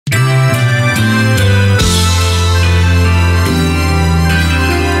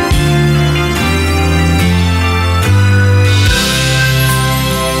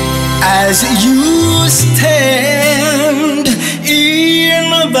As you stand in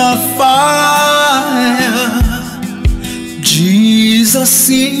the fire, Jesus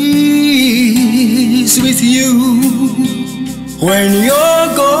is with you. When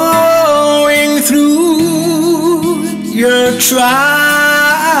you're going through your trials,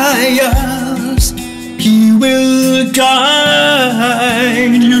 He will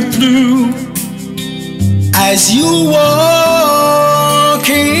guide you through. As you walk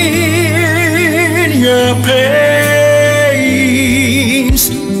in your pains,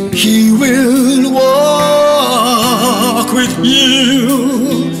 He will walk with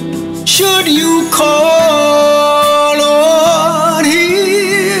you. Should you call on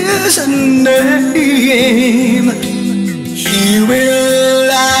His name, He will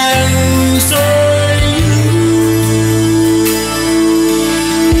answer.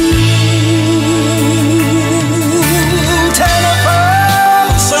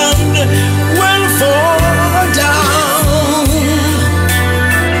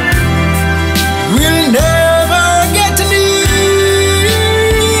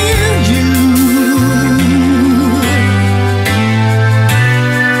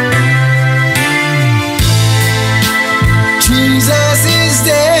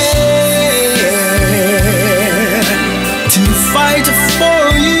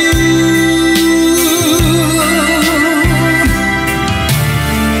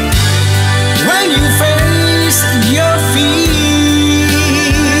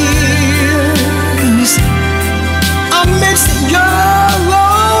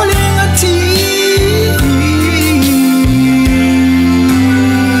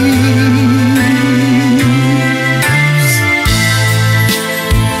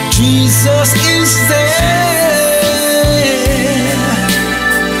 Jesus is there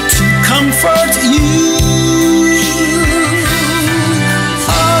to comfort you.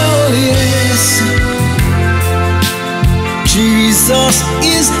 Oh yes, Jesus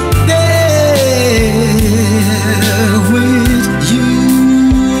is there with you.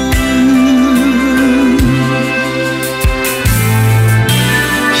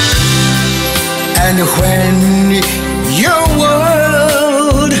 And when your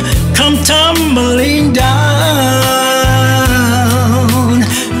world come tumbling down,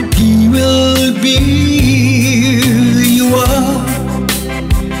 He will bear you up.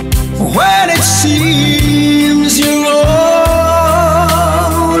 When it seems you're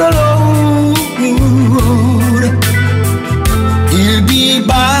all alone, He'll be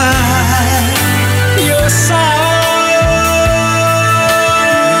by your side.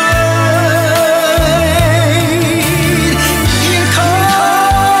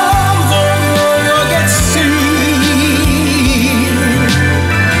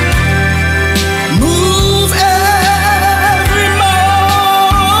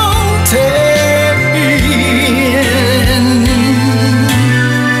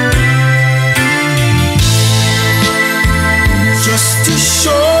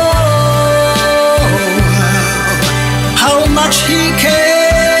 He cares.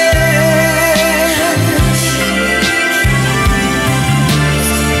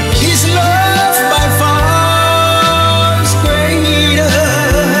 His love by far is greater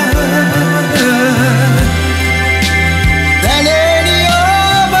than any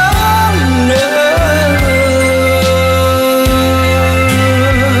other love.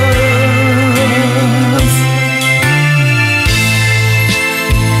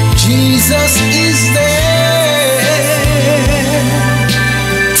 Jesus is there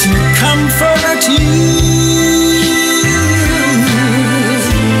to comfort you.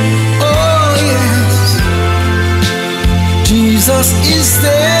 Oh yes, Jesus is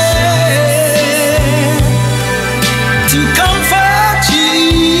there.